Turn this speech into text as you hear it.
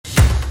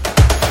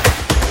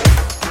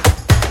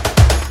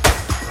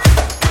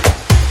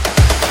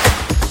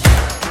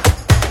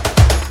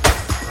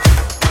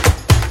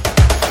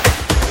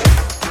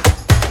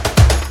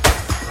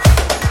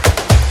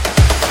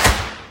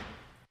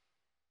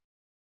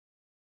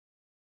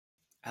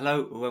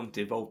Hello and welcome to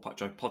the Evolve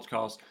Pipedrive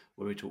podcast,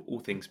 where we talk all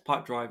things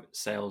Pipedrive,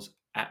 sales,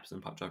 apps,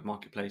 and Pipedrive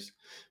Marketplace.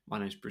 My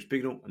name is Bruce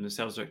Bignell. I'm the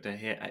sales director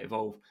here at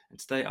Evolve, and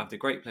today I have the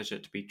great pleasure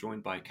to be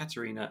joined by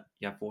Katarina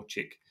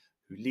Javorcikova,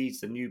 who leads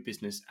the new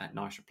business at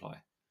Nicereply.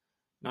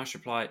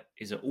 Nicereply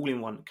is an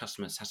all-in-one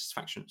customer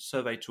satisfaction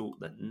survey tool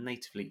that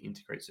natively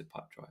integrates with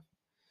Pipedrive.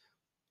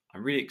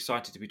 I'm really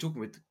excited to be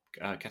talking with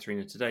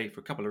Katarina today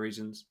for a couple of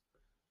reasons.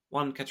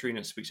 One,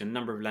 Katarina speaks a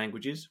number of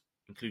languages,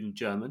 including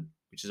German,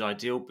 which is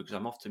ideal because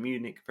I'm off to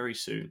Munich very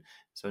soon,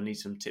 so I need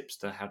some tips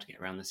to how to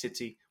get around the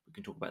city. We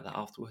can talk about that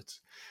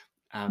afterwards.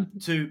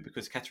 Two,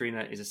 because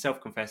Katarina is a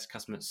self-confessed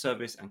customer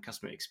service and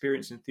customer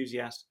experience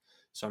enthusiast,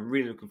 so I'm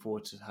really looking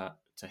forward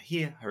to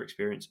hear her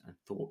experience and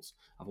thoughts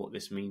of what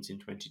this means in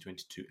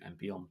 2022 and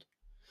beyond.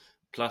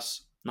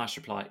 Plus,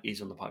 Nicereply is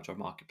on the Pipedrive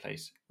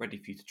Marketplace, ready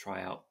for you to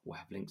try out. We'll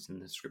have links in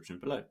the description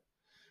below.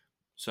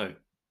 So,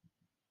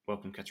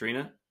 welcome,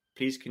 Katarina.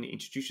 Please, can you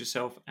introduce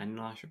yourself and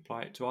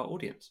Nicereply to our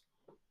audience?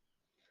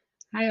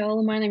 Hi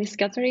all, my name is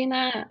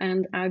Katarina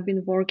and I've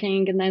been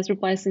working at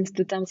Nicereply since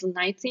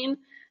 2019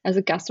 as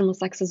a customer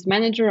success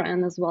manager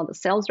and as well as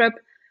sales rep.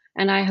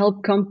 And I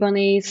help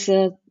companies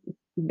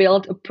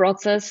build a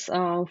process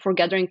for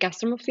gathering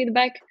customer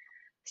feedback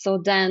so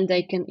then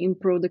they can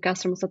improve the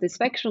customer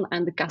satisfaction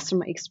and the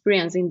customer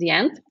experience in the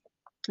end.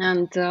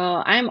 And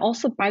I'm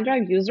also a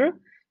Pipedrive user,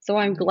 so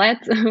I'm glad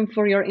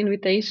for your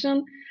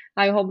invitation.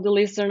 I hope the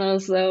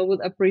listeners would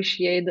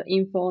appreciate the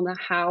info on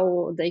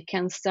how they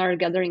can start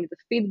gathering the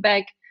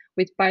feedback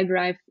with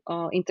Pipedrive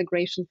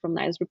integration from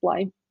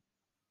Nicereply.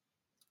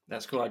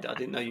 That's cool. I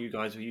didn't know you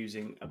guys were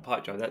using a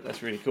Pipedrive.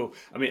 That's really cool.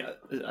 I mean,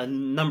 a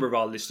number of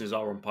our listeners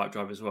are on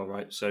Pipedrive as well,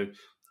 right? So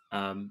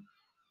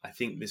I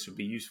think this would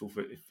be useful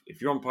for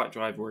if you're on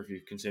Pipedrive or if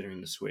you're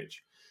considering the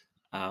switch.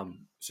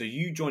 So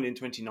you joined in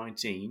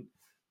 2019,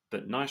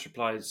 but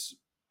Nicereply is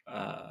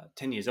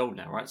 10 years old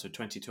now, right? So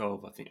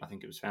 2012, I think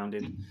it was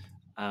founded.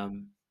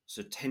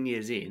 So 10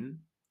 years in,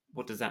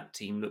 what does that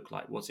team look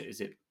like? What's it?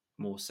 Is it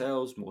more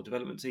sales, more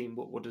development team?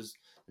 What does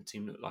the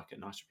team look like at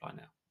Nicereply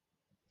now?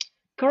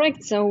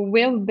 Correct. So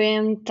we've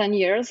been 10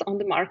 years on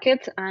the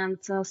market. And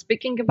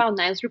speaking about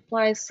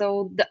Nicereply,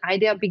 so the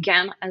idea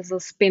began as a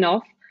spin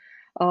off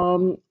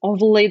of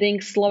the leading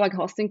Slovak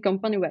hosting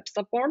company Web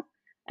Support.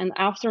 And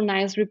after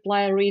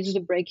Nicereply reached the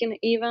break-in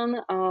even,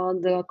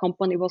 the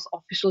company was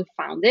officially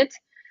founded.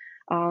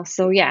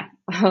 So yeah,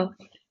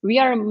 we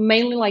are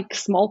mainly like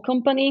small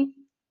company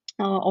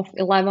of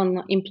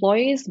 11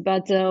 employees,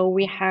 but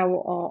we have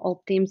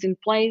all teams in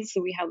place.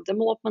 So we have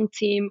development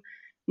team,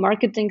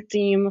 marketing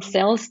team,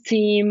 sales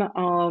team,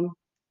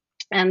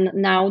 and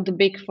now the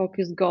big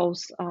focus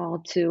goes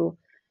to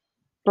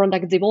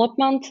product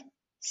development.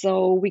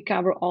 So we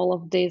cover all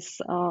of these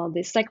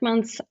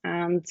segments,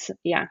 and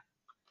yeah,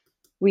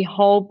 we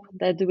hope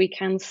that we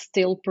can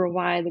still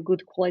provide a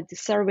good quality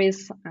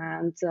service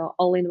and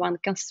all-in-one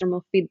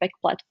customer feedback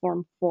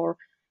platform for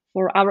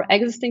our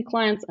existing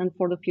clients and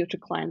for the future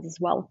clients as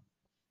well.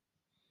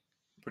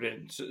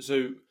 Brilliant.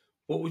 So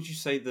what would you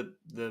say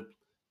the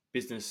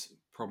business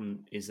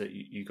problem is that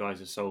you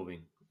guys are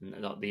solving,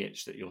 and like the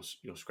itch that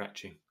you're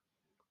scratching?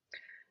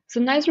 So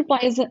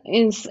Nicereply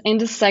is in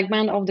the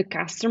segment of the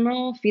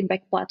customer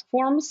feedback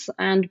platforms,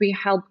 and we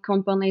help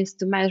companies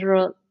to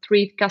measure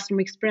three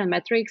customer experience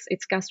metrics.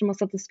 It's customer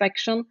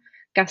satisfaction,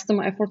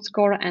 customer effort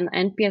score, and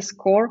NPS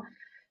score.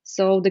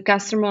 So the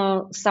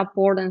customer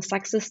support and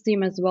success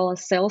team, as well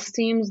as sales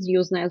teams,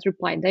 use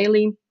Nicereply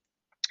daily.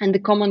 And the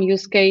common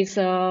use case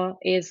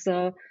is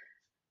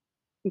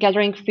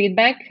gathering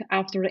feedback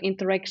after the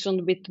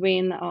interaction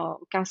between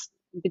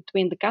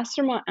the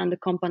customer and the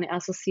company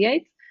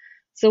associate.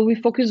 So we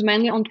focus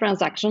mainly on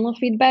transactional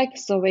feedback,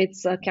 so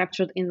it's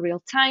captured in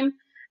real time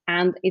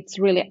and it's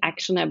really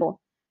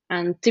actionable.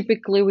 And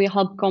typically, we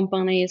help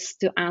companies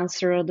to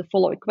answer the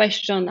following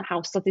question: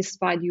 How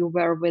satisfied you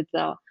were with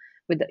the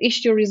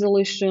issue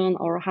resolution,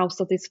 or how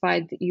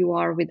satisfied you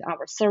are with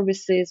our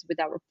services, with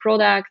our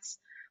products,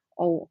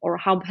 or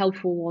how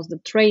helpful was the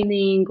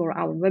training or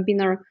our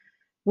webinar?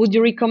 Would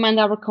you recommend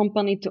our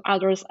company to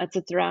others,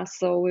 etc.?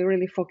 So we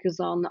really focus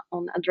on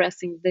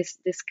addressing this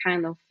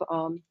kind of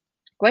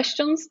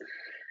questions.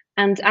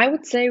 And I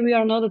would say we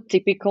are not a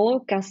typical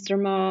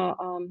customer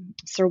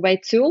survey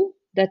tool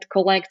that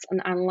collects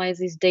and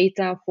analyzes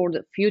data for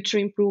the future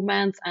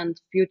improvements and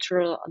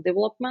future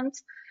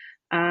developments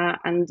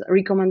and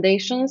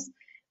recommendations.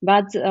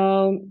 But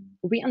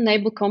we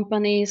enable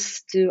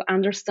companies to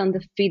understand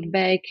the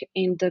feedback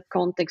in the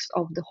context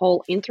of the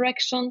whole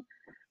interaction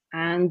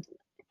and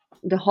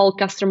the whole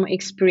customer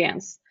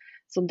experience.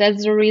 So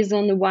that's the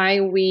reason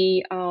why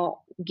we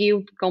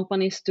give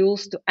companies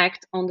tools to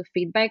act on the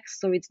feedback.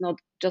 So it's not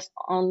just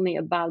only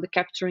about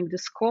capturing the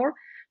score,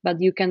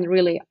 but you can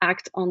really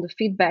act on the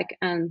feedback,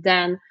 and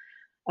then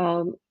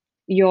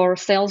your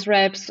sales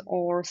reps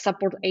or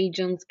support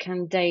agents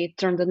can they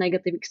turn the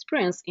negative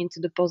experience into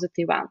the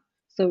positive one.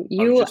 So I was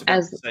you just about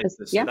to say, as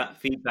so yeah that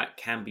feedback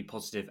can be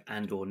positive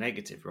and or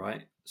negative,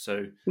 right?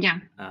 So, yeah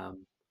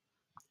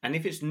and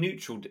if it's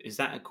neutral, is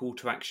that a call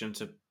to action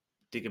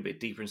dig a bit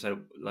deeper and say,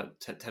 like,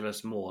 tell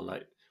us more,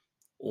 like,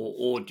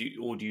 or do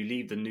you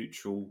leave the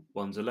neutral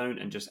ones alone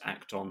and just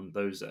act on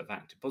those that have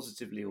acted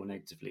positively or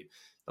negatively?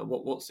 Like,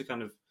 what's the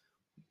kind of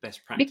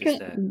best practice because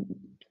there?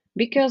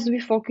 because we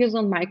focus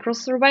on micro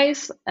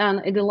surveys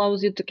and it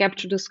allows you to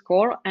capture the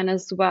score and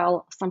as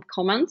well some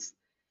comments,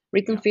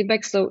 written Yeah.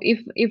 feedback. So if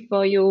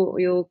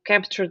you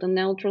capture the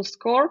neutral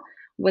score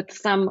with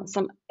some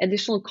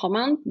additional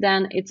comment,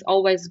 then it's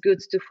always good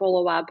to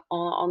follow up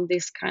on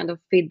this kind of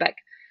feedback.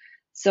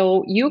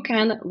 So you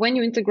can, when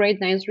you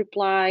integrate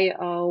Nicereply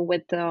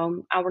with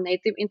our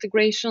native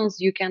integrations,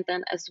 you can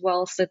then as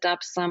well set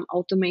up some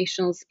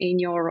automations in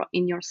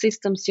your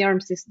system,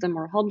 CRM system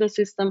or helpdesk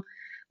system,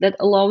 that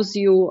allows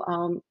you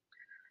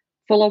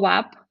follow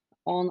up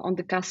on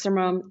the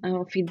customer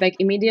feedback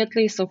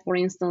immediately. So, for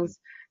instance,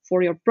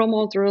 for your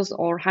promoters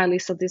or highly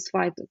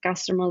satisfied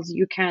customers,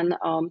 you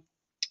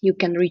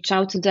can reach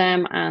out to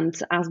them and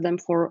ask them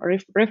for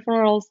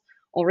referrals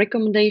or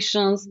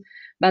recommendations.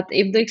 But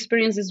if the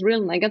experience is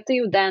real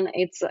negative, then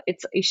it's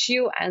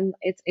issue and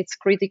it's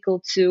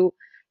critical to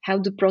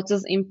have the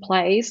process in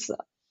place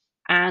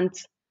and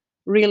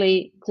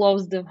really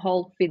close the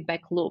whole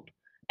feedback loop.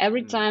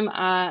 Every Mm. time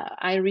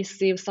I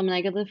receive some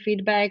negative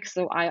feedback,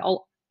 so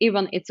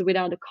even it's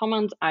without a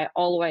comment, I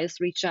always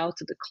reach out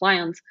to the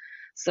client.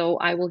 So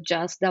I will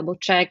just double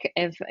check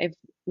if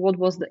what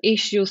was the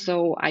issue,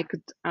 so I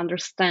could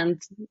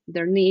understand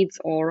their needs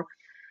or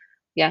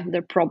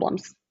their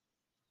problems.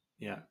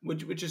 Yeah,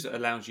 which just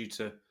allows you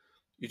to.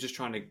 You're just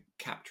trying to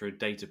capture a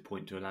data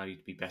point to allow you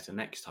to be better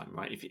next time,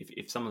 right?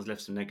 If someone's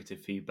left some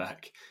negative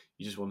feedback,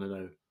 you just want to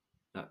know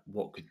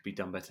what could be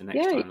done better next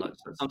Yeah, time. Like,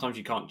 sometimes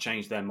you can't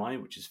change their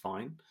mind, which is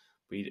fine,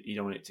 but you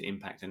don't want it to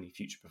impact any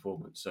future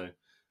performance. So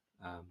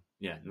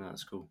yeah, no,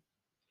 that's cool.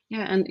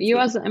 yeah, and you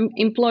So as an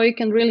employee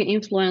can really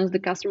influence the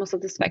customer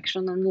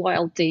satisfaction and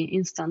loyalty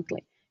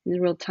instantly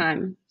in real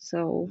time.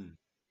 So mm.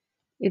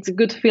 it's a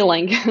good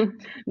feeling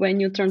when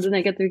you turn the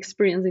negative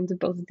experience into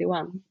positive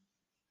one.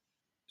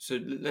 So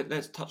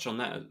let's touch on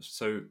that.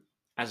 So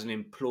as an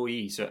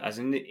employee, so as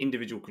an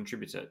individual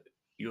contributor,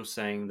 you're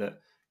saying that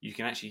you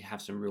can actually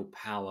have some real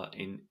power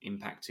in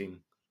impacting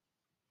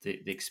the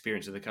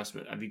experience of the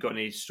customer. Have you got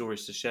any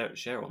stories to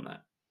share on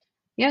that?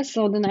 Yeah,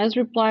 so the nice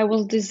reply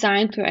was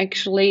designed to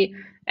actually,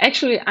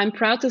 I'm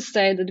proud to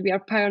say that we are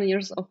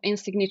pioneers of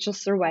in-signature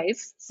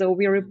surveys. So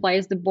we Mm,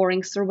 replaced the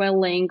boring survey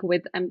link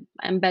with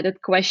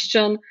embedded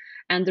question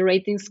and the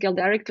rating scale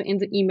directly in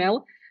the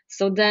email.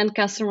 So then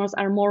customers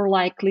are more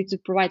likely to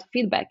provide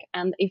feedback.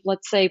 And if,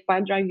 let's say,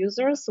 Pipedrive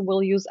users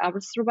will use our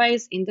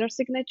surveys in their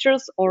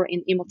signatures or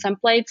in email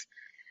templates,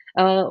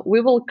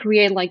 we will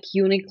create like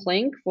unique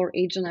link for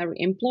each and every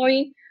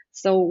employee.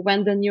 So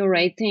when the new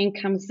rating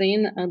comes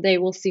in, they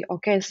will see,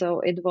 okay,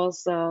 so it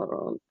was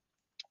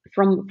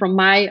from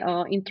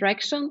my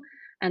interaction,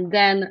 and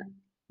then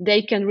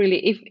they can really,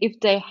 if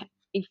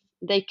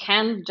they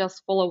can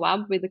just follow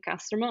up with the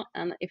customer,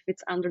 and if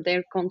it's under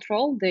their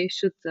control, they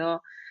should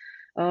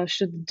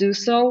do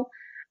so.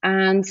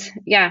 And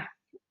yeah,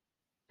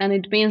 and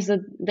it means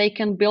that they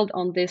can build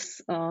on this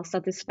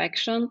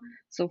satisfaction.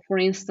 So for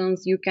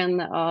instance, you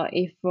can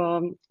if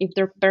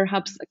there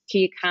perhaps a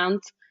key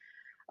account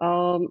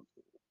um,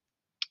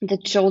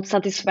 that showed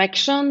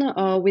satisfaction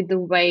with the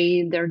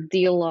way their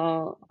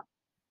deal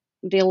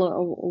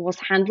was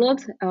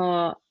handled,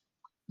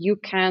 you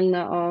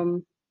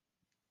can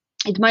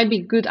it might be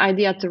a good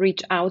idea to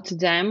reach out to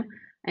them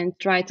and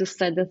try to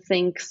set the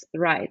things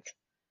right.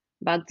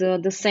 But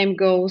the same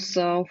goes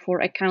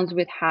for accounts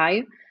with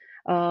high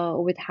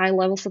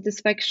level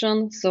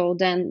satisfaction. So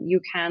then you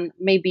can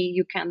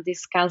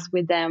discuss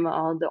with them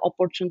the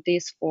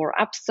opportunities for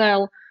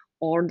upsell,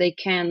 or they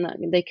can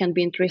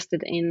be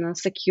interested in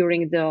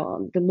securing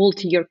the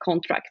multi-year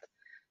contract. mm.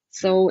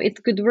 So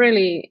it could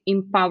really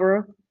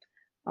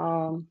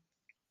um,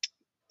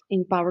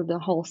 empower the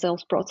whole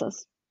sales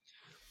process.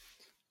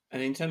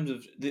 And in terms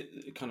of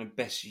the kind of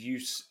best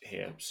use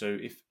here, so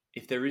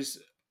if there is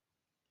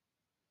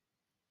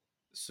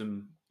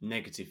some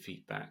negative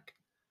feedback,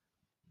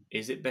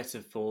 is it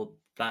better for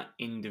that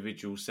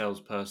individual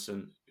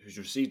salesperson who's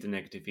received the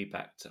negative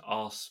feedback to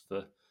ask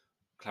for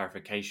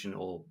clarification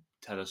or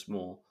tell us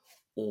more,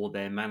 or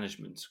their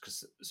management?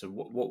 Because so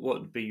what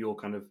would be your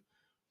kind of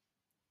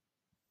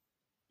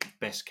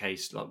best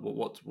case? Like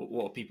what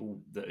are people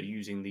that are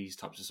using these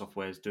types of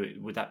softwares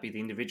doing? Would that be the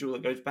individual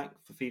that goes back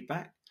for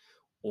feedback,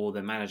 or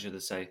the manager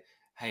that say,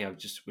 "Hey, I've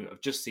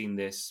just seen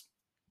this.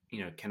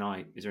 Can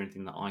I? Is there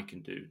anything that I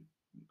can do?"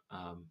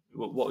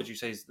 What would you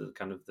say is the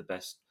kind of the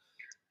best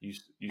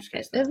use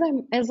case As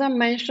there? I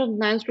mentioned,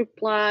 Nice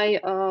Reply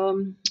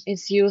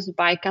is used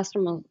by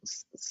customer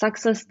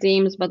success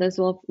teams, but as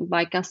well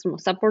by customer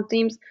support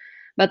teams.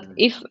 But Mm,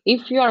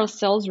 if you are a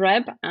sales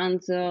rep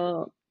and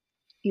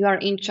you are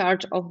in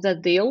charge of the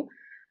deal,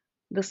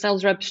 the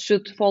sales rep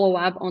should follow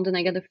up on the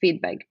negative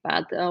feedback.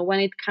 But when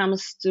it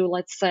comes to,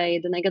 let's say,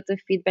 the negative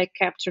feedback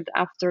captured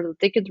after the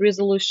ticket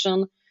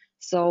resolution,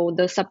 so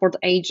the support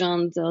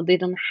agent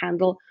didn't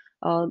handle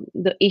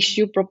the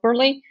issue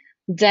properly,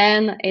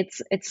 then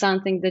it's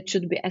something that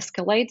should be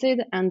escalated,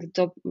 and the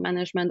top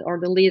management or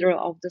the leader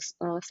of this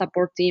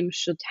support team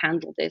should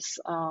handle this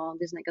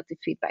negative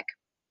feedback.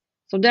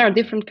 So there are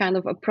different kind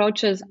of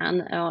approaches,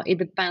 and it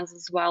depends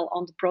as well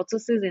on the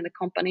processes in the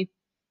company.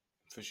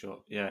 For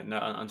sure. Yeah. No.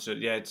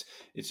 Understood. Yeah. It's.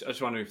 I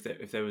just wonder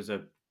if there was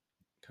a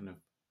kind of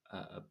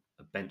a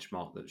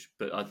benchmark that.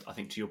 But I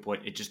think to your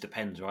point, it just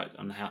depends, right,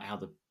 on how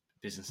the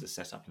business is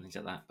set up and things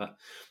like that. But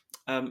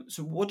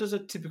so what does a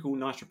typical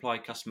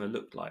Nicereply customer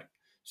look like?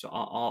 So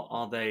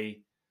are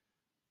they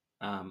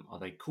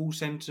call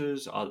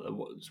centers?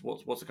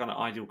 What's the kind of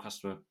ideal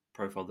customer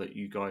profile that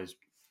you guys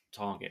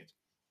target?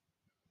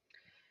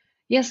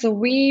 Yeah, so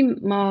we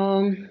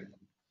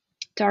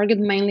target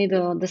mainly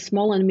the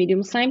small and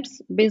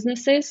medium-sized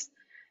businesses,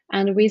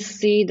 and we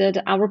see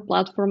that our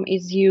platform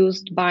is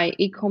used by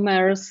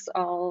e-commerce,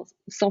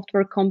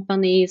 software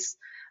companies.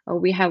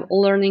 We have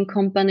learning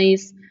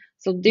companies,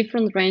 so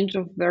different range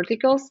of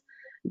verticals.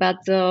 But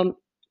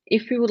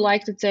if you would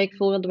like to take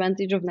full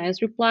advantage of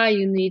Nicereply,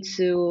 you need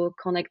to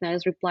connect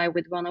Nicereply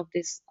with one of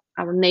these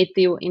our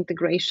native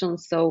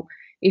integrations. So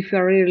if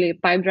you're really a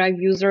Pipedrive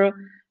user,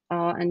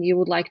 and you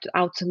would like to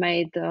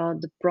automate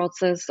the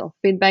process of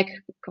feedback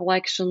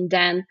collection,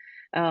 then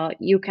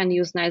you can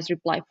use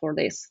Nicereply for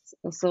this.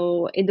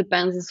 So it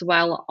depends as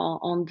well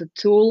on the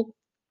tool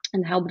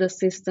and help the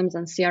systems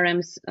and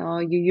CRMs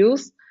you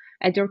use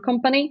at your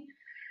company.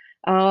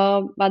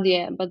 But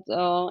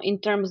in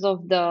terms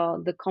of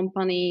the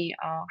company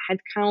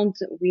headcount,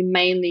 we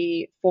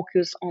mainly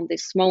focus on the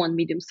small and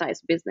medium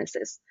sized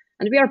businesses,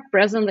 and we are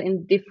present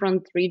in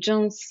different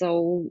regions.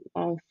 So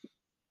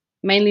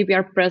mainly we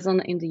are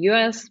present in the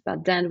US,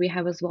 but then we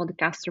have as well the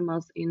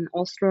customers in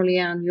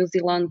Australia, New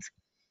Zealand,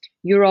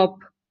 Europe.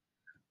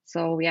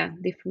 So yeah,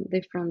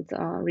 different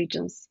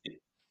regions.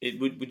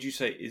 Would you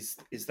say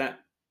is that,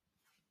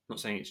 not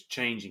saying it's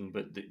changing,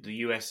 but the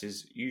US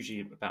is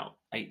usually about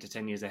 8 to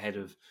 10 years ahead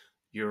of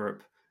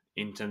Europe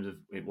in terms of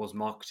it was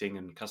marketing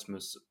and customer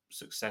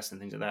success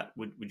and things like that.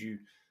 Would you,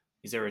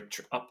 is there a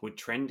upward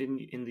trend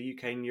in the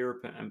UK and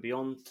Europe and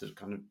beyond to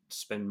kind of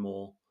spend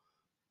more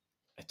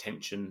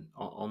attention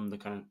on the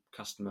kind of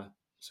customer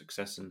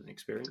success and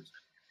experience?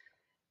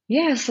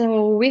 Yeah,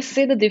 so we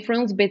see the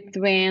difference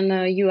between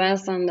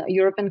US and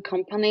European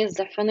companies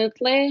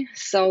definitely.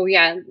 So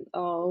yeah,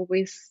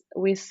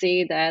 we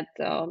see that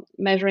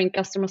measuring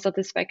customer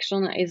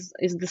satisfaction is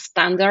the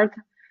standard,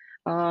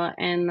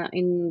 and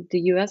in the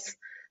US.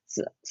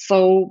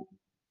 So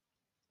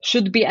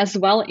should be as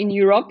well in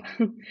Europe,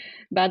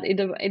 but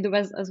it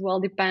was as well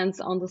depends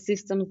on the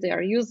systems they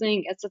are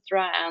using,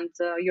 etc. And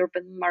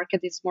European market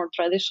is more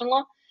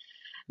traditional.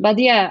 But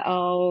yeah,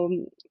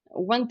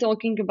 when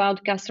talking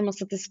about customer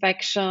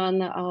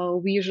satisfaction,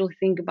 we usually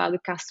think about the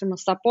customer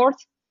support.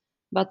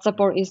 But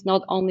support is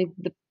not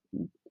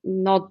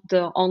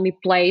the only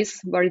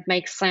place where it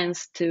makes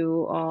sense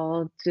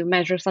to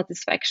measure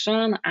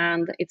satisfaction,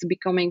 and it's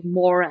becoming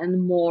more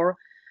and more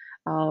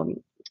um,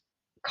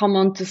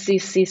 common to see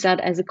CSAT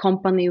as a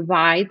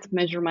company-wide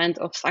measurement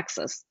of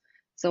success.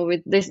 So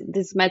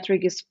this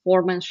metric is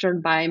formed and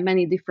shared by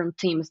many different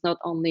teams, not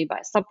only by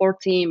support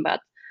team, but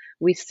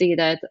we see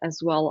that as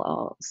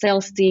well.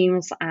 Sales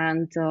teams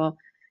and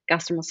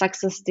customer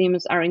success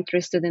teams are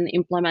interested in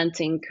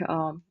implementing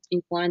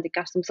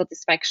customer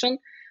satisfaction.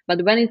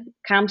 But when it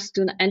comes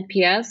to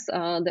NPS,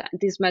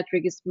 this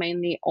metric is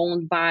mainly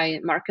owned by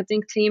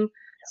marketing team.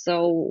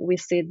 So we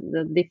see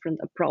the different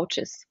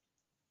approaches.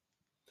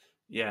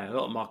 Yeah, a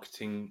lot of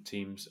marketing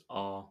teams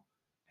are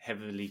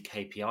heavily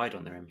KPI'd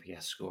on their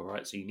NPS score,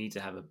 right? So you need to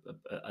have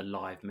a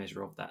live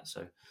measure of that.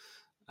 So,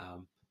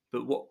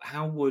 but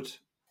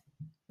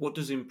what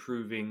does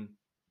improving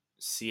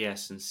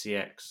CS and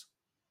CX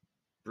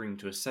bring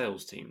to a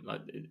sales team?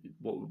 Like,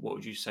 what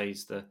would you say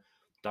is the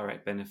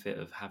direct benefit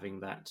of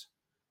having that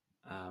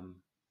um,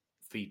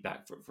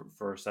 feedback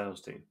for a sales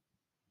team?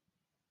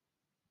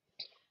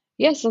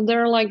 Yeah, so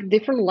there are like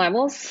different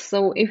levels.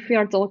 So if we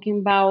are talking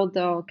about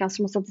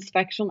customer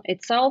satisfaction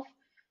itself,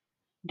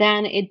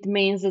 then it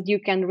means that you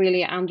can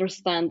really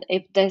understand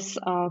if this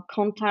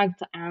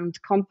contact and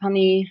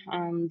company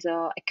and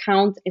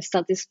account is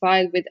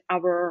satisfied with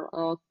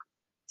our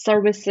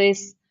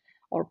services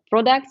or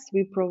products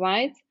we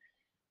provide,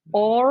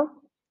 or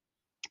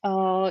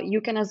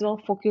you can as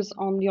well focus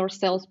on your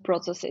sales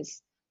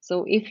processes.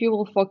 So if you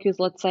will focus,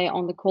 let's say,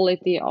 on the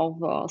quality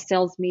of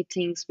sales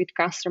meetings with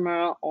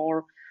customer,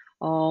 or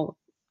uh,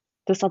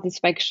 the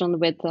satisfaction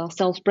with the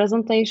sales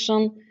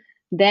presentation,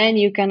 then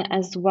you can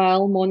as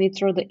well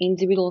monitor the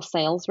individual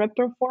sales rep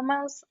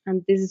performance,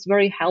 and this is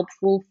very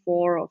helpful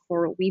for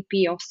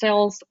VP of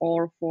sales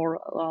or for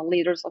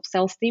leaders of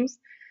sales teams,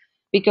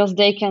 because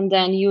they can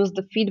then use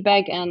the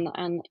feedback and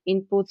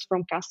inputs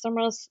from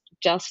customers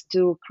just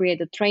to create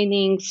the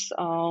trainings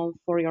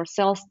for your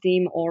sales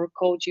team or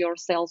coach your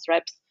sales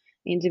reps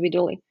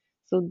individually.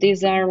 So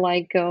these are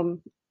like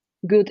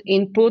good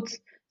inputs.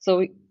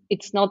 So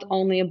it's not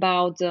only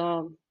about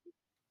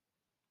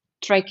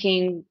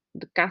tracking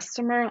the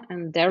customer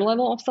and their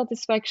level of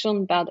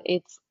satisfaction, but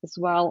it's as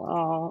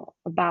well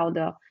about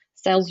the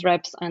sales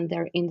reps and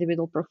their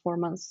individual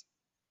performance.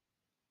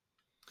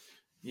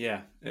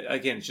 Yeah,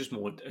 again, it's just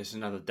more. It's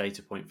another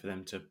data point for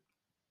them to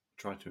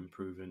try to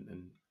improve,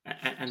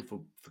 and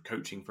for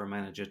coaching for a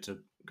manager to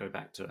go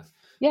back to.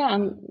 Yeah,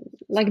 and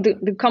like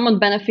the common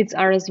benefits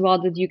are as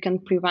well that you can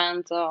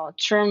prevent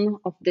churn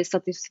of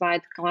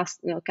dissatisfied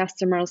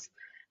customers,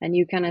 and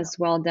you can Yeah, as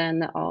well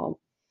then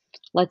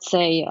let's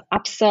say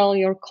upsell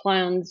your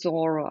clients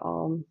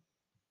or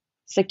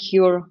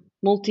secure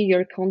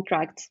multi-year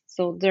contracts.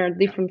 So there are yeah,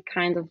 different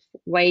kind of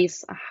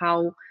ways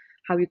how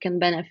you can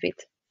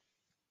benefit.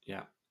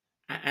 yeah,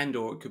 and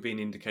or it could be an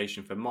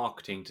indication for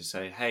marketing to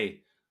say,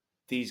 hey,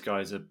 these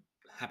guys are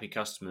happy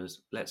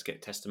customers. Let's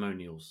get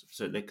testimonials.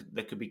 So there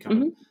could be kind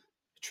of Hmm.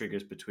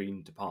 triggers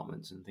between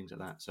departments and things like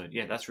that. So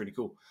yeah, that's really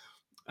cool.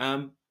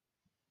 Um,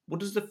 what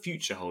does the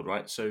future hold,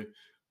 right? So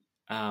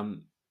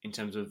in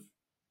terms of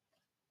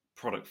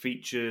product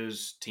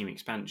features, team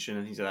expansion,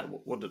 and things like that,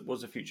 what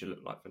does the future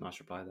look like for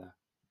Nicereply there?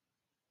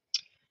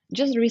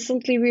 Just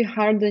recently, we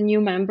hired the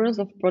new members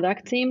of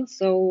product team,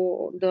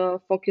 so the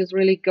focus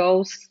really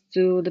goes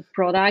to the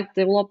product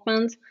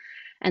development,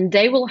 and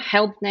they will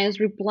help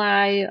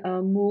Nicereply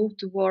move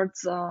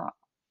towards our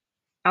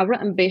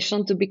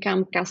ambition to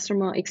become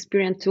customer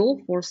experience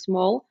tool for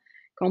small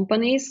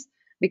companies,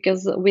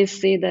 because we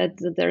see that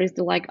there is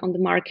the like on the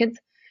market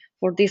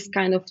for this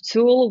kind of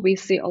tool. We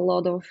see a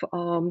lot of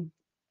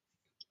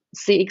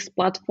CX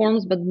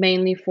platforms, but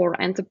mainly for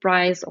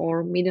enterprise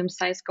or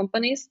medium-sized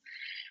companies.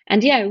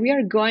 And yeah, we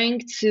are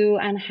going to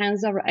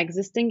enhance our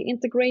existing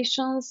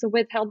integrations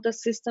with help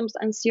desk systems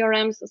and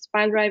CRMs as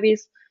Pipedrive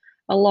is,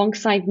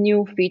 alongside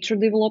new feature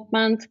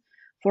development.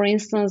 For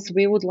instance,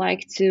 we would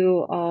like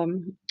to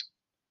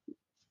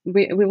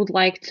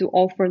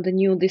offer the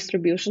new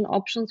distribution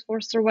options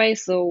for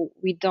surveys. So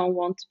we don't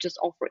want to just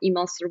offer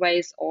email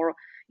surveys or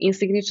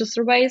in-signature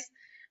surveys,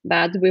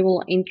 but we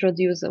will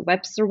introduce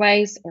web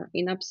surveys or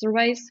in-app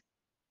surveys.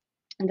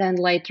 And then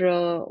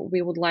later,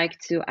 we would like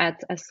to add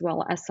as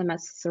well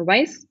SMS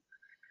surveys.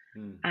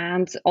 Hmm.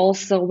 And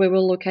also, we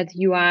will look at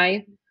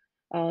UI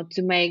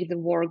to make the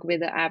work with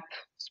the app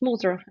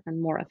smoother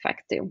and more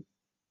effective.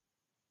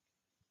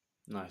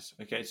 Nice.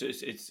 Okay, so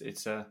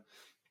it's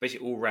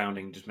basically all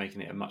rounding, just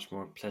making it a much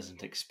more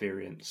pleasant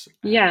experience,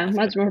 Yeah, as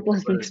much more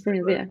pleasant well as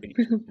experience. well as Yeah,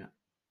 features. Yeah,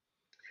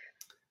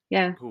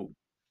 yeah. cool.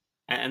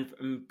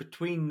 And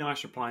between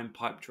Nicereply and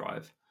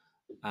Pipedrive,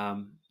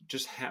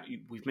 just how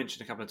we've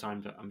mentioned a couple of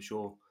times, I'm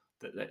sure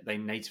that they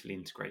natively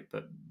integrate,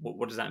 but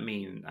what does that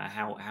mean?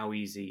 How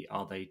easy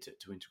are they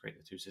to integrate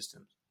the two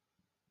systems?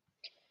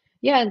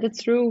 Yeah,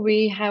 that's true.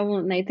 We have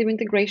a native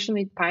integration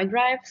with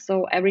Pipedrive.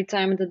 So every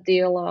time the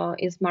deal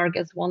is marked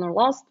as won or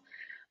lost,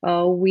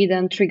 we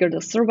then trigger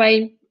the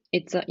survey.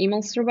 It's an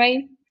email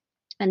survey,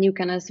 and you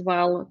can as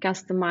well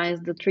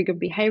customize the trigger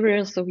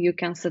behavior. So you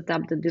can set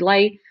up the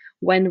delay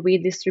when we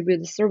distribute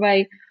the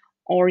survey,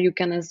 or you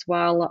can as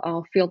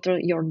well filter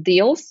your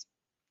deals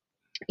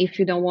if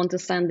you don't want to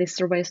send these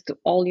surveys to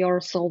all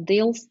your sold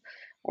deals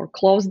or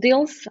closed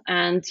deals.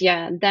 And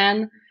yeah,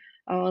 then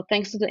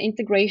thanks to the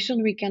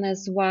integration, we can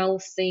as well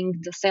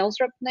sync the sales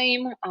rep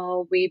name,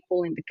 we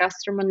pull in the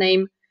customer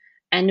name,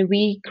 and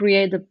we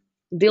create a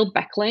deal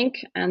backlink.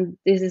 And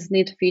this is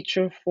neat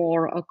feature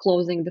for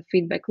closing the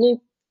feedback loop.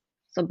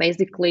 So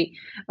basically,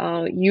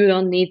 you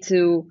don't need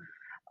to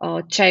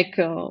check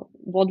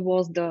what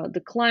was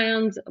the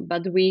client,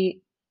 but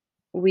we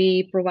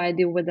provide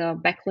you with a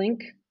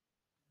backlink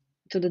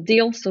to the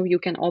deal, so you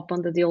can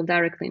open the deal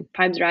directly in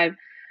Pipedrive,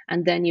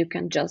 and then you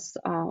can just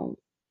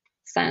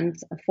send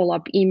a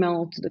follow-up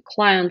email to the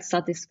client,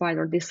 satisfied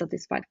or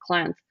dissatisfied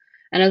client.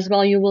 And as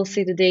well, you will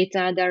see the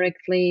data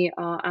directly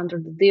under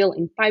the deal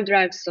in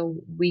Pipedrive. So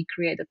we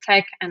create a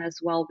tag, and as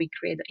well we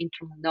create an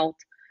internal note.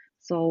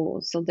 So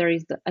there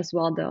is as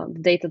well the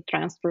data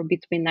transfer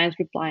between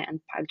Nicereply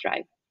and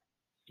Pipedrive.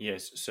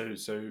 Yes,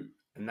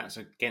 and that's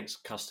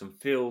against custom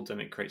fields,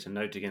 and it creates a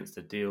note against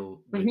the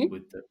deal Mm-hmm.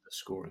 with the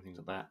score and things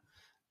like that.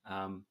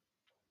 Um,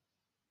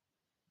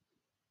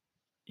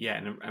 yeah,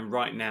 and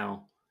right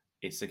now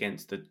it's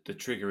against the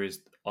trigger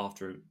is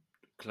after a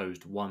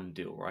closed one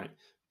deal, right?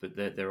 But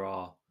there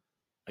are,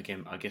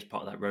 again, I guess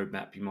part of that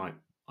roadmap.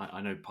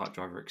 I know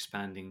Pipedrive are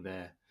expanding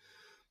their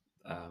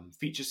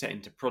feature set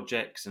into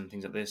projects and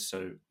things like this.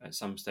 So at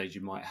some stage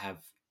you might have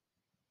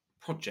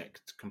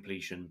project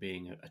completion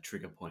being a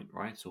trigger point,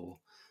 right? Or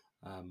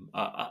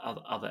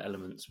other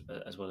elements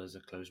as well as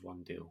a closed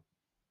one deal.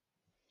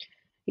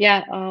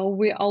 Yeah,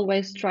 we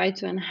always try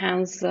to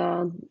enhance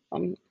the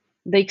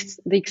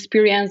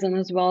experience, and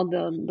as well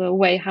the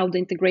way how the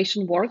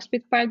integration works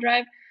with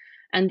Pipedrive.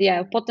 And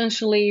yeah,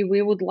 potentially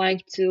we would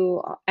like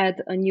to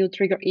add a new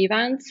trigger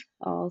event.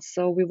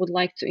 So we would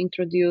like to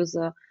introduce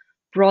a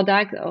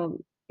product,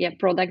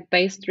 product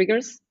based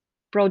triggers,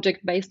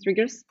 project based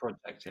triggers,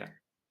 Project, yeah.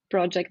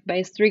 project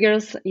based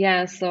triggers.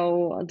 Yeah,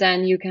 so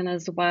then you can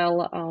as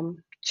well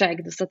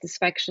check the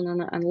satisfaction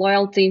and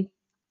loyalty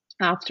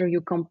after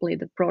you complete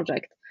the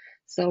project.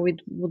 So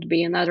it would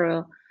be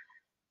another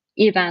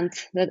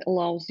event that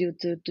allows you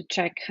to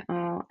check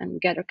and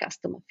get a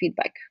customer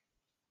feedback.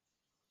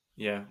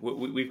 Yeah,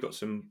 we've got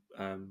some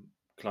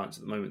clients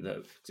at the moment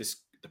that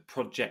the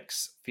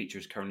projects feature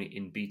is currently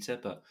in beta,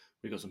 but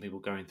we've got some people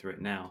going through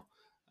it now,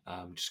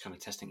 just kind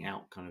of testing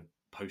out kind of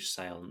post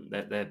sale. And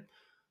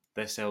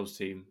their sales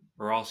team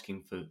were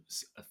asking for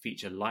a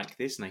feature like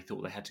this, and they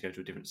thought they had to go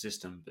to a different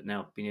system. But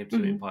now being able to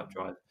do it in Hmm.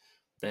 Pipedrive,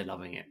 they're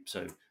loving it.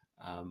 So,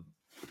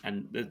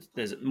 and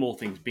there's more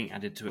things being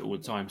added to it all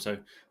the time. So,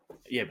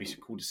 yeah, it'd be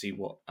cool to see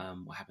what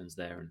happens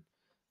there,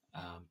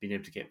 and being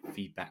able to get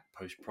feedback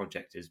post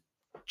project is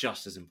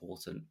just as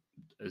important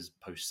as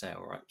post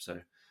sale, right? So,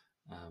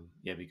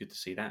 yeah, it'd be good to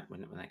see that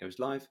when that goes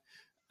live.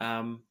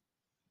 Um,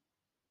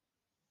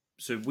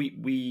 so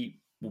we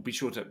will be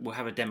sure to we'll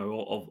have a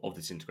demo of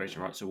this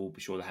integration, right? So we'll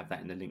be sure to have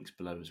that in the links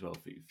below as well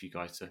for you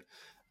guys to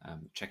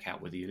check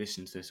out, whether you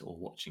listen to this or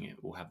watching it.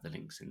 We'll have the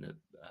links in the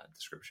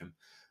description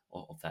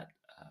of that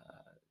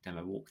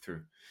demo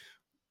walkthrough.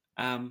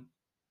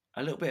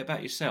 A little bit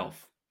about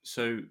yourself.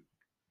 So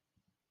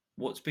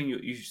what's been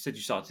you said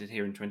you started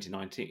here in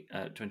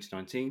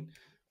 2019.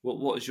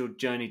 What is your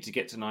journey to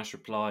get to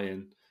Nicereply,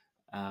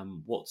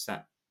 and what's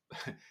that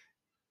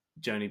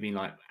journey been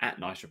like at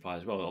Nicereply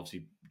as well?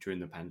 Obviously during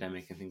the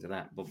pandemic and things like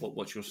that. But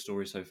what's your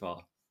story so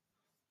far?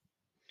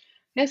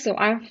 Yeah, so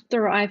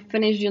after I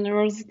finished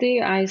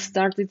university, I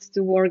started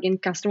to work in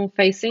customer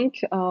facing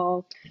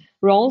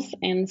roles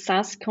in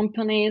SaaS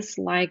companies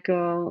like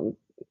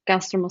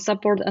customer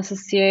support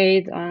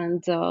associate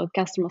and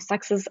customer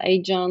success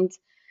agent,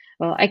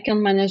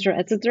 account manager,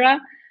 etc.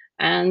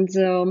 And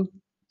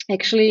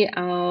actually,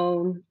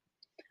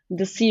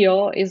 the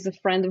CEO is a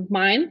friend of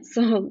mine,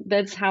 so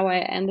that's how I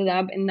ended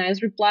up in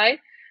Nicereply. Yeah.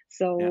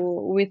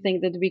 So we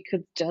think that we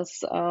could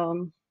just uh,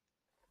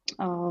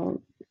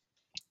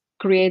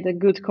 create a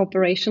good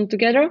cooperation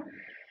together.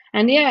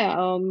 And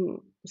yeah,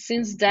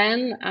 since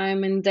then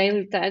I'm in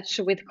daily touch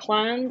with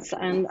clients,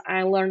 and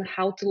I learn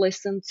how to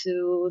listen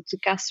to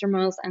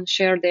customers and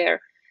share their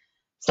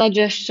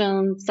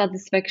suggestions,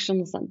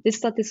 satisfactions, and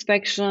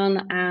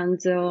dissatisfaction. And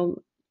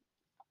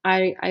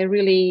I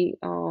really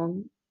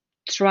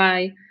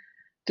try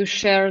to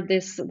share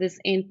this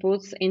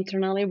inputs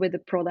internally with the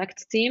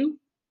product team.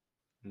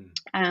 Mm.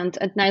 And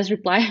at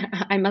Nicereply,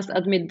 I must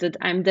admit that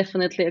I'm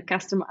definitely a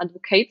customer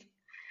advocate.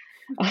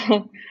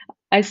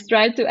 I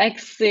strive to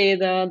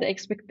exceed the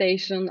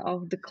expectation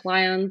of the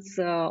clients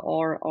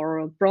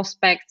or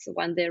prospects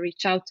when they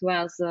reach out to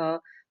us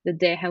that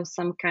they have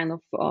some kind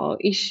of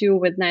issue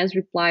with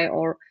Nicereply,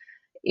 or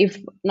if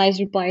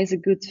Nicereply is a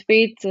good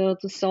fit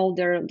to solve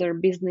their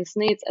business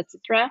needs,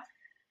 etc.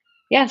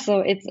 Yeah,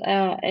 so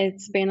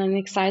it's been an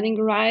exciting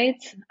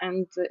ride,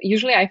 and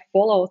usually I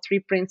follow three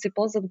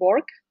principles at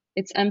work.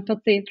 It's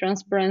empathy,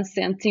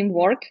 transparency, and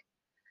teamwork.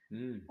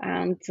 Mm.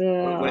 And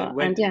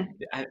yeah,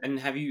 And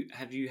have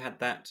you had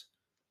that?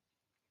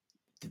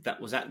 Did that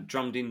was that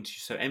drummed into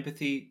so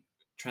empathy,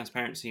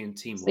 transparency, and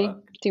see,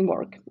 teamwork?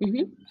 teamwork.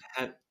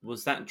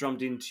 Was that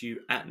drummed into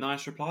you at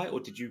Nicereply, or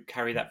did you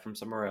carry that from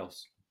somewhere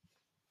else?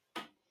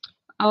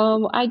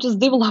 I just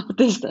developed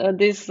these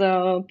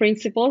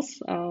principles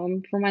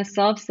for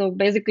myself. So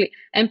basically,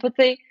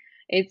 empathy.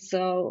 It's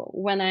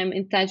when I'm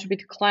in touch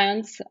with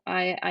clients,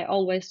 I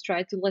always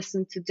try to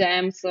listen to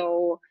them.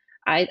 So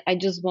I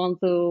just want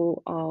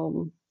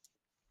to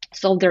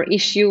solve their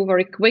issue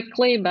very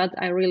quickly, but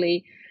I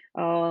really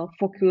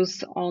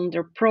focus on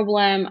their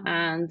problem,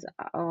 and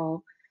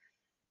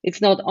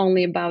it's not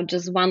only about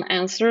just one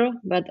answer,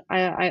 but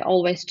I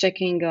always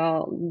checking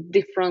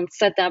different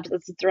setups,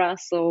 etc.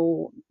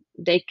 So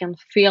they can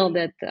feel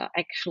that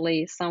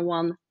actually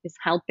someone is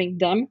helping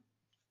them.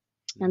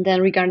 And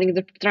then regarding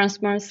the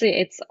transparency,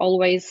 it's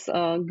always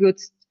good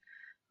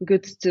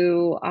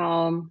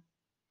to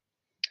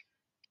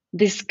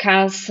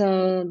discuss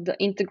the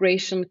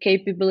integration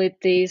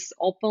capabilities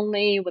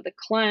openly with the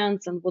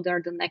clients and what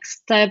are the next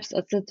steps,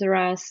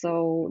 etc.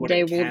 So What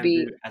they it will can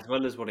be, do as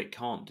well as what it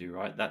can't do,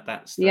 right?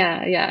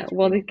 yeah, That's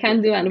what really it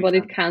can do and what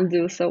it what it can't. can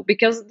do. So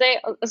because they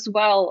as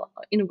well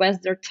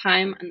invest their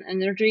time and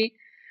energy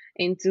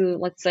into,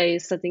 let's say,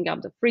 setting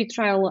up the free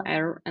trial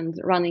and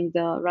running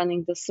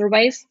the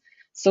surveys,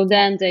 so Yeah.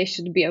 then they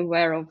should be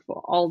aware of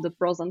all the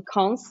pros and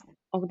cons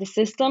of the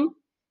system.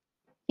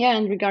 Yeah,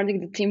 and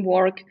regarding the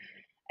teamwork,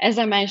 as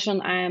I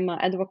mentioned, I am an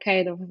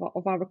advocate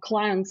of our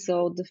clients,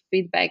 so the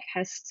feedback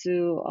has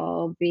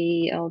to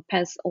be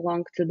passed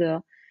along to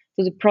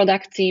the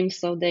product team,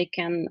 so they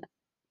can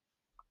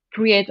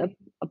create a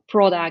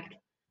product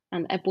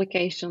and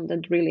application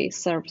that really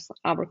serves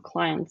our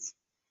clients.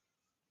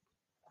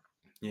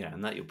 Yeah,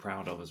 and that you're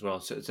proud of as well.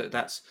 So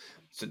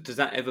does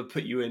that ever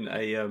put you in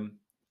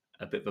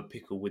a bit of a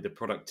pickle with the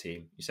product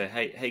team? You say,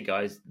 hey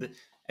guys,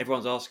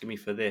 everyone's asking me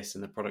for this,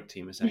 and the product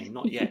team is saying,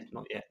 not yet,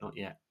 not yet, not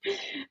yet.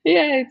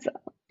 Yeah,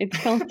 it's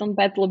constant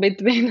battle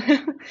between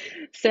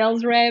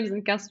sales reps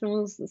and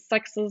customers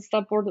success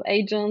support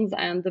agents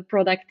and the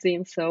product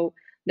team. So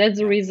that's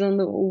the Yeah, reason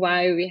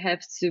why we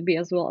have to be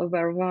as well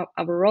aware of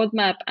our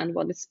roadmap and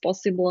what is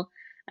possible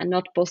and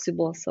not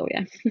possible. So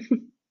yeah.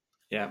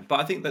 yeah. But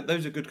I think that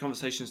those are good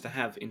conversations to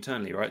have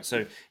internally, right?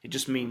 So it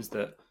just means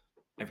that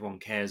everyone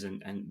cares,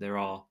 and there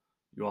are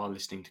you are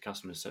listening to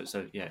customers.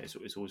 So yeah, it's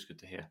always good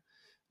to hear.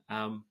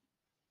 Um,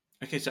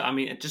 okay, so I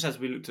mean, just as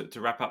we look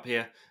to wrap up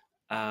here,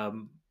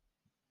 um,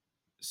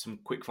 some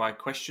quick fire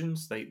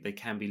questions. They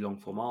can be long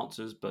form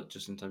answers, but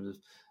just in terms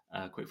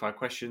of quick fire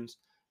questions.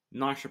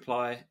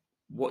 Nicereply,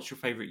 what's your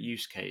favorite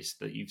use case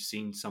that you've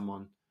seen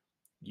someone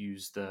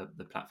use the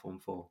platform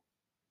for?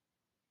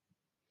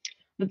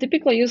 The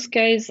typical use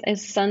case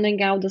is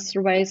sending out the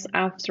surveys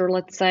after,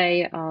 let's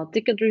say,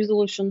 ticket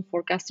resolution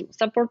for customer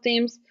support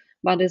teams,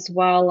 but as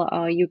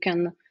well, you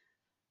can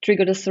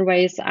trigger the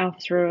surveys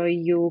after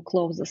you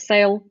close the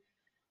sale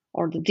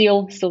or the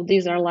deal. So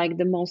these are like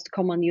the most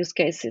common use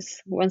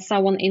cases. When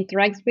someone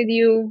interacts with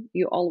you,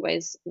 you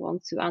always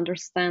want to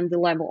understand the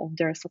level of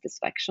their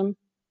satisfaction.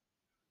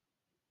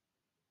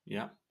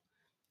 Yeah.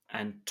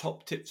 And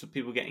top tips for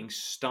people getting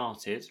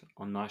started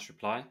on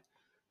Nicereply,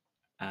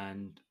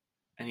 and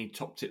any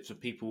top tips for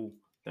people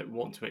that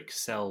want to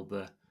excel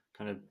the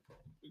kind of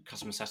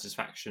customer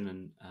satisfaction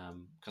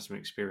and customer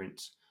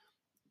experience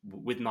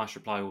with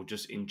Nicereply, or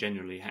just in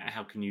generally,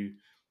 how can you,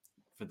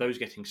 for those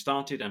getting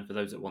started and for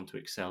those that want to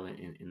excel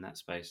in that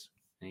space,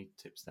 any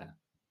tips there?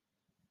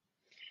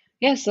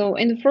 Yeah, so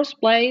in the first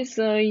place,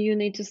 you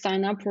need to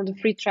sign up for the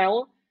free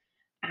trial,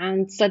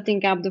 and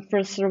setting up the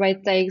first survey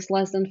takes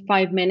less than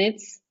 5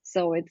 minutes.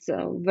 So it's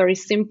very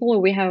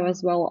simple. We have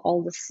as well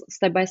all the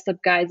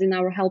step-by-step guides in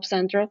our help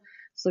center,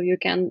 so you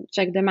can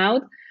check them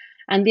out.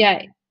 And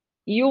yeah,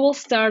 you will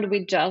start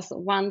with just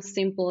one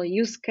simple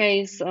use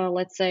case.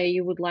 Let's say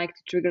you would like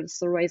to trigger the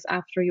surveys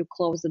after you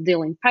close the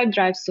deal in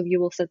Pipedrive. So you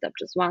will set up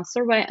just one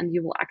survey and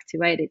you will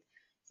activate it.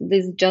 So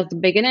this is just the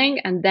beginning,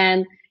 and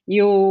then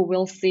you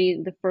will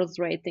see the first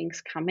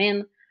ratings come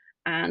in.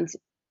 And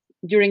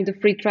during the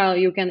free trial,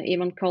 you can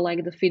even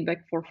collect the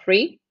feedback for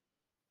free.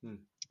 Hmm.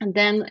 And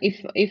then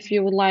if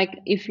you would like,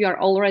 if you are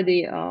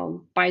already a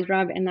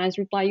Pipedrive and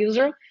Nicereply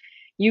user,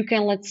 you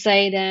can, let's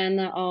say,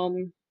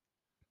 then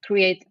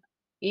create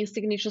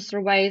e-signature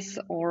surveys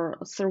or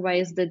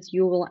surveys that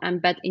you will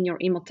embed in your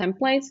email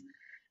templates.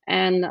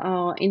 And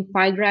in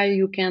Pipedrive,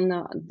 you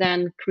can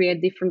then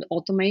create different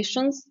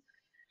automations.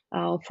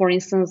 For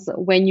instance,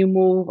 when you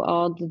move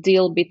the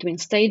deal between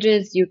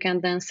stages, you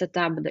can then set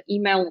up the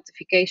email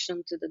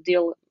notification to the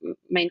deal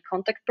main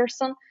contact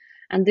person,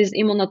 and this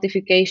email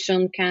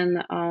notification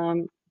can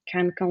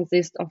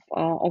consist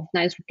of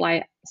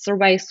Nicereply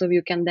surveys, so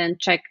you can then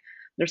check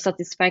their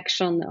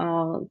satisfaction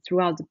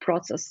throughout the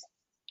process.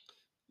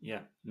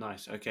 Yeah,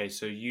 nice. Okay,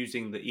 so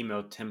using the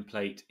email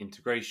template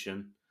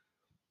integration,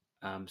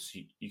 so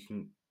you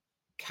can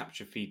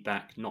capture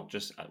feedback not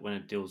just when a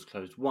deal is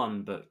closed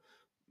one, but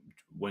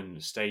when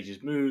the stage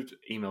is moved,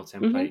 email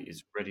template Mm-hmm.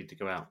 is ready to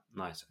go out.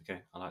 Nice.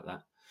 Okay, I like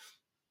that.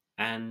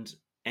 And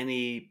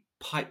any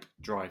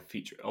Pipedrive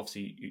feature,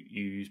 obviously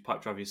you use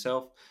Pipedrive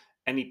yourself.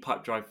 Any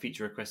Pipedrive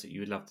feature requests that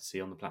you would love to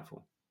see on the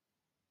platform?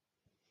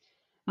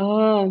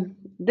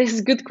 This is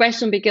a good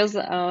question because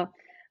I'm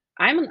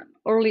an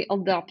early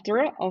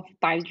adopter of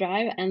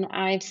Pipedrive and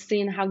I've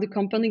seen how the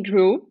company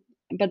grew,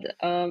 but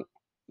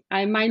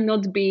I might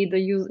not be the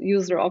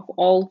user of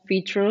all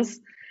features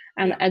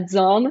and Yeah,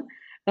 add-on,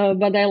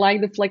 but I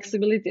like the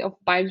flexibility of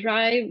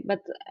Pipedrive.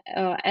 But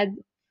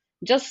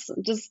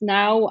just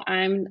now,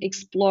 I'm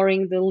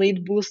exploring the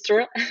lead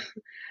booster,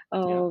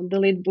 yeah, the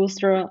lead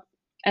booster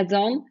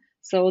add-on.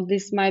 So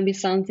this might be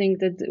something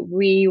that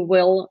we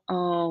will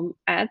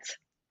add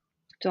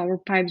to our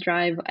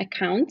Pipedrive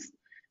account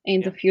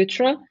in the yeah.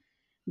 future.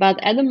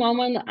 But at the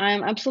moment,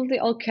 I'm absolutely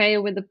okay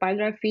with the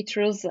Pipedrive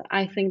features.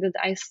 I think that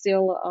I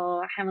still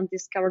haven't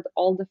discovered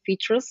all the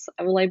features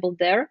available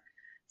there.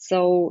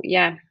 So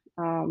yeah,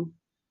 um,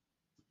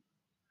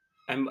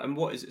 And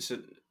what is it?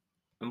 So,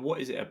 and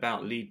what is it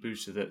about Lead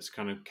Booster that's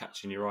kind of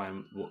catching your eye,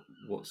 and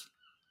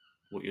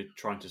what you're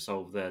trying to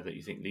solve there that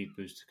you think Lead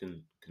Booster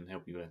can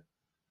help you with?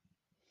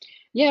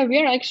 yeah, we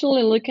are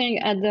actually looking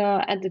at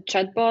the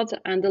chatbot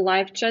and the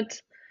live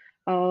chat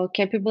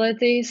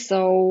capability.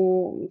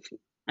 So,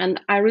 and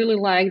I really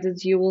like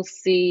that you will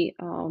see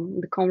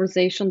the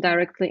conversation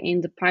directly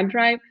in the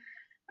Pipedrive,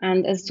 Yeah,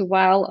 and as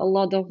well a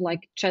lot of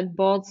like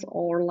chatbots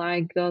or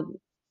like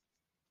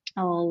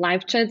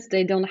live chats,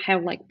 they don't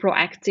have like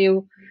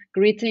proactive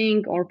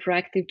greeting or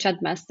proactive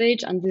chat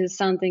message, and this is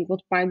something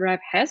what Pipedrive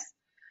has.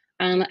 yeah,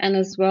 And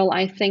as well,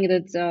 I think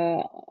that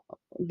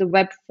the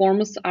web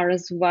forms are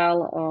as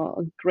well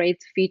a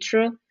great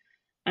feature,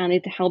 and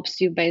it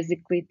helps you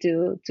basically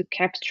to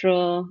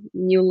capture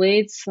new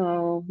leads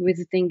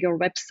visiting your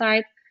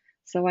website.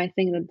 So I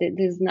think that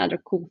this is another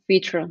cool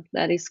feature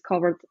that is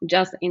covered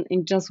just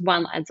in just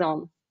one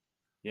add-on.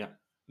 yeah.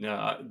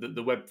 No,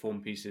 the web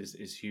form piece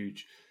is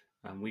huge.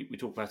 We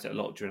talk about it a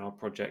lot during our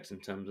projects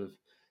in terms of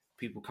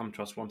people come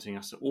to us wanting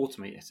us to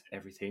automate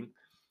everything,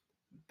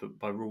 but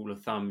by rule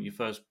of thumb, your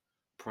first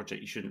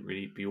project you shouldn't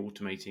really be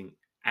automating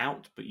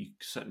out, but you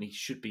certainly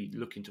should be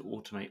looking to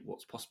automate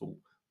what's possible,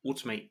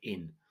 automate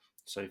in.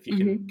 So if you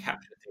can Hmm.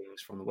 capture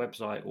things from the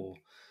website or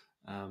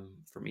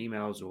from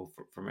emails or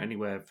from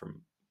anywhere,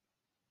 from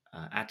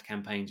ad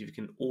campaigns, if you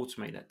can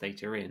automate that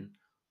data in,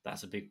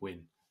 that's a big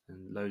win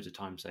and loads of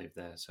time saved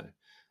there. So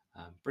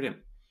Brilliant.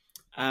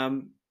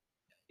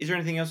 Is there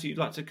anything else that you'd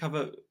like to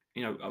cover?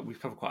 We've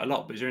covered quite a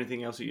lot, but is there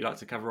anything else that you'd like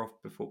to cover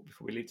off before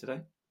we leave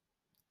today?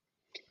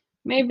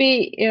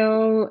 Maybe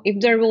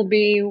if there will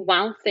be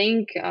one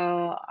thing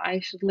I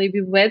should leave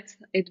you with,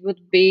 it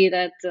would be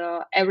that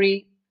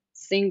every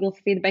single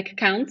feedback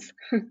counts.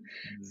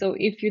 So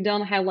if you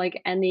don't have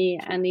like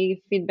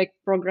any feedback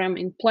program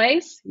in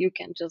place, you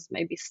can just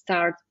maybe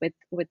start with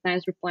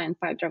Nicereply and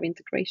Pipedrive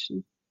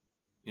integration.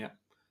 Yeah,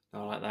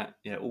 I like that.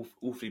 Yeah,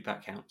 all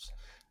feedback counts.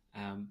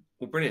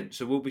 Well, brilliant.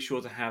 So we'll be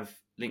sure to have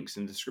links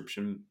in the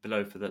description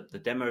below for the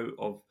demo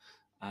of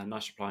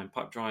Nicereply and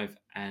Pipedrive,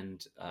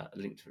 and a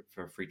link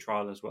for a free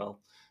trial as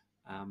well.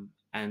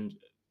 And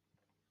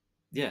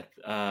yeah,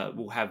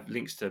 we'll have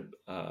links to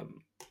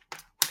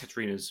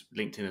Katarina's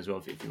LinkedIn as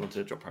well if you want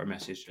to drop her a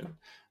message and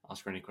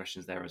ask her any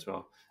questions there as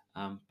well.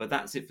 But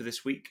that's it for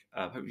this week.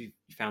 Hope you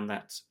found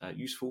that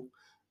useful.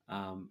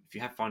 If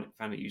you have found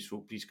it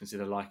useful, please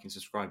consider liking,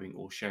 subscribing,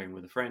 or sharing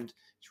with a friend.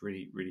 It's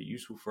really, really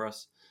useful for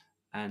us.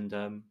 And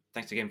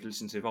thanks again for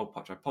listening to the Evolve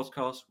Pipedrive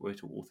podcast, where we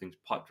talk all things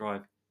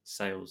Pipedrive,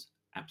 sales,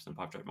 apps, and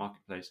Pipedrive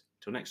marketplace.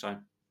 Till next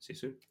time, see you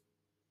soon.